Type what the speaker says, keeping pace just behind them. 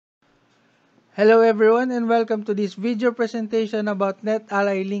Hello everyone and welcome to this video presentation about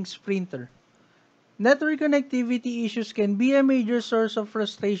NetAlly LinkSprinter. Network connectivity issues can be a major source of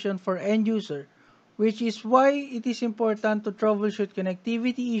frustration for end user, which is why it is important to troubleshoot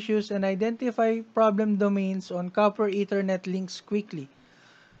connectivity issues and identify problem domains on copper Ethernet links quickly.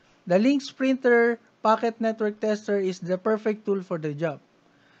 The LinkSprinter Pocket Network Tester is the perfect tool for the job.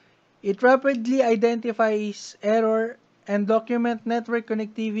 It rapidly identifies error and document network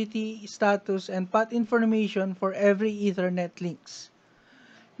connectivity status and path information for every Ethernet links.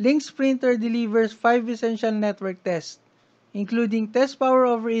 LinkSprinter delivers 5 essential network tests, including test power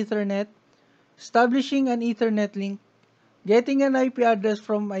over Ethernet, establishing an Ethernet link, getting an IP address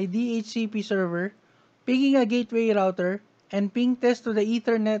from a DHCP server, picking a gateway router, and ping test to the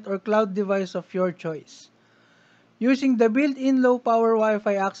Ethernet or cloud device of your choice. Using the built-in low-power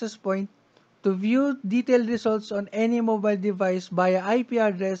Wi-Fi access point to view detailed results on any mobile device via IP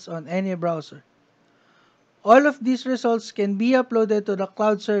address on any browser. All of these results can be uploaded to the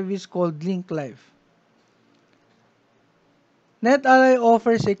cloud service called Link Live. NetAlly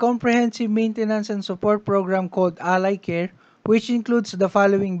offers a comprehensive maintenance and support program called Ally Care, which includes the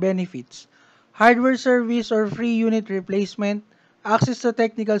following benefits: hardware service or free unit replacement, access to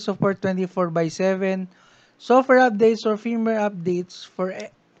technical support 24/7, software updates or firmware updates for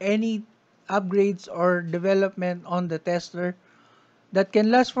any upgrades or development on the tester that can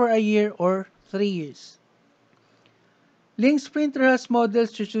last for a year or 3 years. LinkSprinter has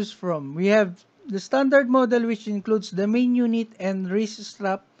models to choose from. We have the standard model, which includes the main unit and wrist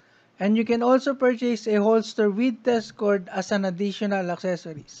strap, and you can also purchase a holster with test cord as an additional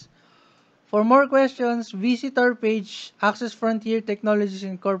accessories. For more questions, visit our page, Access Frontier Technologies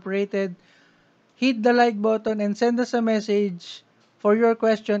Incorporated. Hit the like button and send us a message for your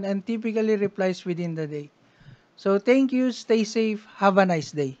question and typically replies within the day. So thank you, stay safe, have a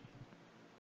nice day.